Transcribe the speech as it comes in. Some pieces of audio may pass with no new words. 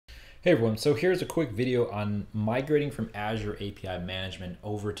Hey everyone, so here's a quick video on migrating from Azure API Management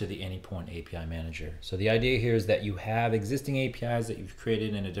over to the Anypoint API Manager. So the idea here is that you have existing APIs that you've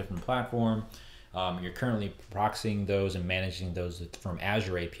created in a different platform. You're currently proxying those and managing those from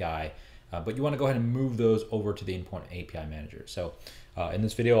Azure API, but you want to go ahead and move those over to the Anypoint API Manager. So in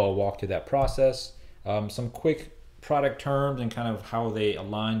this video, I'll walk through that process, some quick product terms and kind of how they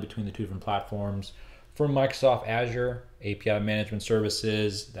align between the two different platforms. For Microsoft Azure API Management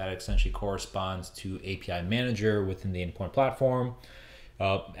Services, that essentially corresponds to API Manager within the Endpoint platform.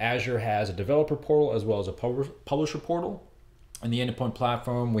 Azure has a developer portal as well as a publisher portal. In the Endpoint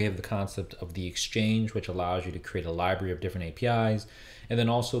platform, we have the concept of the Exchange, which allows you to create a library of different APIs, and then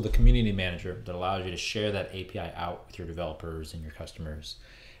also the Community Manager that allows you to share that API out with your developers and your customers.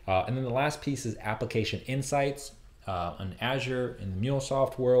 And then the last piece is Application Insights. On Azure in the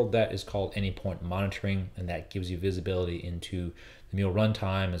MuleSoft world, that is called Anypoint Monitoring, and that gives you visibility into the Mule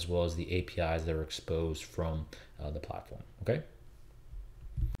Runtime as well as the APIs that are exposed from the platform.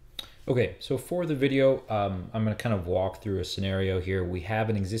 Okay, so for the video, I'm going to kind of walk through a scenario here. We have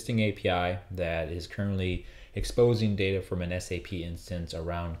an existing API that is currently exposing data from an SAP instance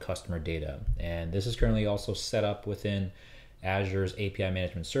around customer data, and this is currently also set up within Azure's API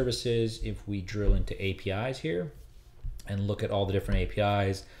Management Services. If we drill into APIs here and look at all the different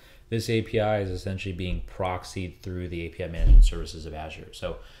APIs, this API is essentially being proxied through the API Management Services of Azure.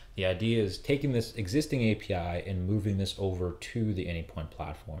 So the idea is taking this existing API and moving this over to the Anypoint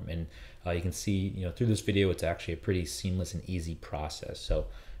platform. And you can see, through this video, it's actually a pretty seamless and easy process. So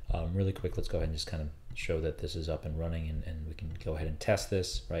really quick, let's go ahead and just kind of show that this is up and running, and we can go ahead and test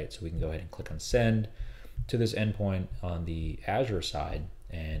this, right? So we can go ahead and click on send to this endpoint on the Azure side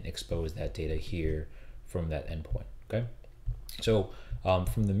and expose that data here from that endpoint. Okay, so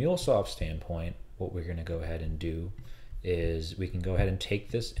from the MuleSoft standpoint, what we're going to go ahead and do is we can go ahead and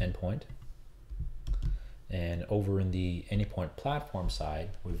take this endpoint, and over in the Anypoint platform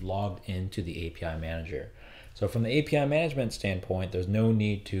side, we've logged into the API Manager. So from the API management standpoint, there's no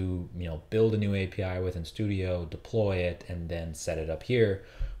need to build a new API within Studio, deploy it, and then set it up here.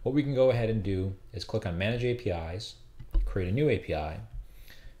 What we can go ahead and do is click on Manage APIs, create a new API,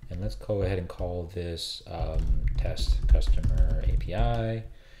 and let's go ahead and call this Test Customer API.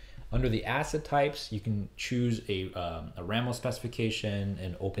 Under the asset types, you can choose a RAML specification,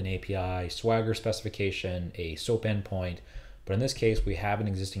 an Open API, Swagger specification, a SOAP endpoint. But in this case, we have an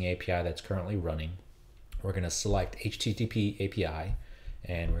existing API that's currently running. We're going to select HTTP API,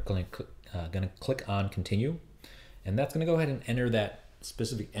 and we're going to click on Continue. And that's going to go ahead and enter that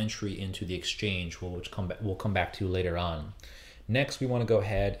specific entry into the Exchange, which we'll come back to later on. Next, we want to go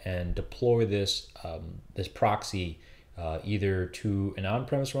ahead and deploy this proxy either to an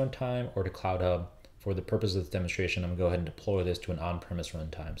on-premise runtime or to Cloud Hub. For the purpose of this demonstration, I'm going to go ahead and deploy this to an on-premise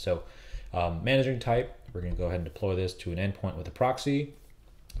runtime. So managing type, we're going to go ahead and deploy this to an endpoint with a proxy.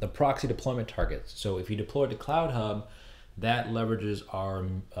 The proxy deployment targets. So if you deploy to Cloud Hub, that leverages our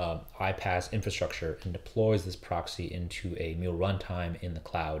iPaaS infrastructure and deploys this proxy into a Mule Runtime in the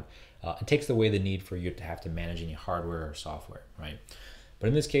cloud. It takes away the need for you to have to manage any hardware or software, right? But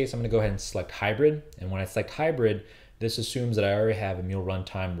in this case, I'm going to go ahead and select hybrid. And when I select hybrid, this assumes that I already have a Mule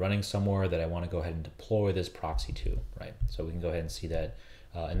Runtime running somewhere that I want to go ahead and deploy this proxy to, right? So we can go ahead and see that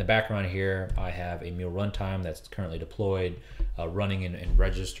in the background here, I have a Mule Runtime that's currently deployed, running and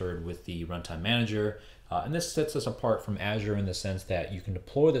registered with the Runtime Manager. And this sets us apart from Azure in the sense that you can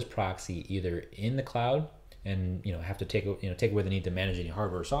deploy this proxy either in the cloud and have to take away the need to manage any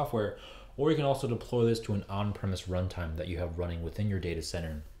hardware or software, or you can also deploy this to an on-premise runtime that you have running within your data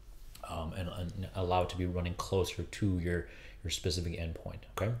center and allow it to be running closer to your specific endpoint.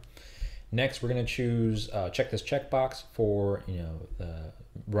 Okay. Next, we're going to choose check this checkbox for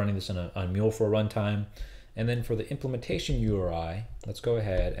running this on Mule for a runtime. And then for the implementation URI, let's go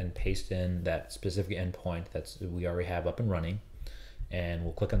ahead and paste in that specific endpoint that we already have up and running, and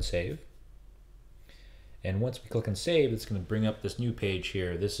we'll click on Save. And once we click on Save, it's going to bring up this new page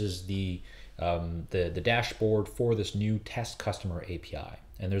here. This is the dashboard for this new Test Customer API.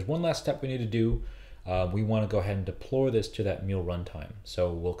 And there's one last step we need to do. We want to go ahead and deploy this to that Mule Runtime.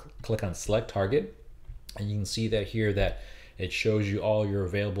 So we'll click on Select Target, and you can see that here that it shows you all your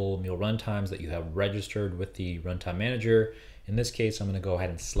available Mule Runtimes that you have registered with the Runtime Manager. In this case, I'm going to go ahead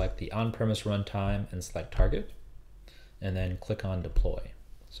and select the on-premise runtime and select Target, and then click on Deploy.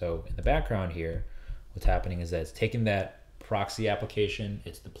 So in the background here, what's happening is that it's taking that proxy application,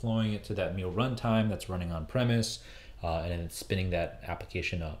 it's deploying it to that Mule Runtime that's running on-premise, and then it's spinning that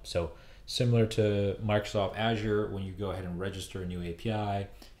application up. So similar to Microsoft Azure, when you go ahead and register a new API,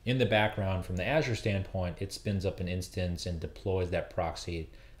 in the background from the Azure standpoint, it spins up an instance and deploys that proxy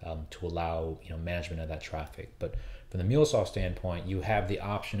to allow management of that traffic. But from the MuleSoft standpoint, you have the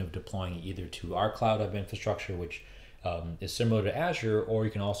option of deploying it either to our cloud of infrastructure, which is similar to Azure, or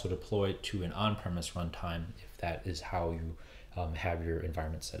you can also deploy it to an on-premise runtime if that is how you have your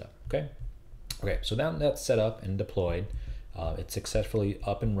environment set up. Okay, so now that's set up and deployed. It's successfully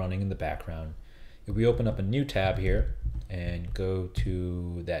up and running in the background. If we open up a new tab here and go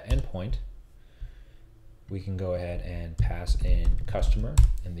to that endpoint, we can go ahead and pass in customer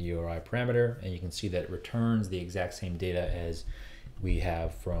in the URI parameter, and you can see that it returns the exact same data as we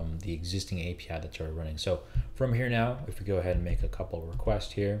have from the existing API that's already running. So from here now, if we go ahead and make a couple of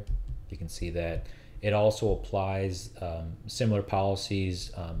requests here, you can see that it also applies similar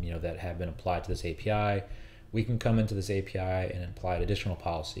policies that have been applied to this API. We can come into this API and apply additional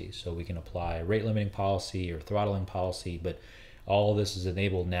policies. So we can apply a rate limiting policy or throttling policy, but all of this is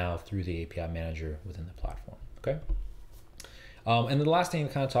enabled now through the API Manager within the platform, okay? And then the last thing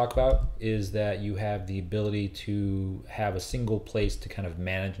to kind of talk about is that you have the ability to have a single place to kind of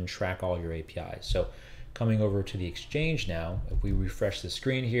manage and track all your APIs. So coming over to the Exchange now, if we refresh the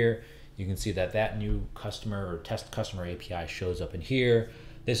screen here, you can see that that new customer or test customer API shows up in here.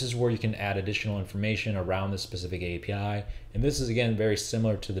 This is where you can add additional information around this specific API. And this is, again, very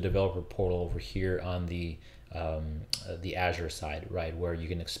similar to the developer portal over here on the Azure side, right, where you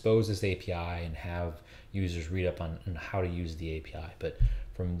can expose this API and have users read up on how to use the API. But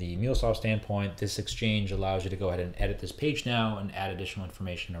from the MuleSoft standpoint, this Exchange allows you to go ahead and edit this page now and add additional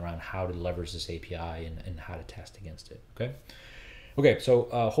information around how to leverage this API and how to test against it, okay? So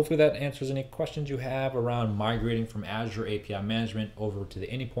hopefully that answers any questions you have around migrating from Azure API Management over to the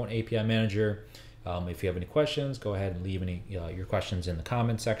Anypoint API Manager. If you have any questions, go ahead and leave any your questions in the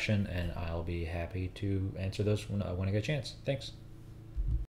comment section, and I'll be happy to answer those when I get a chance. Thanks.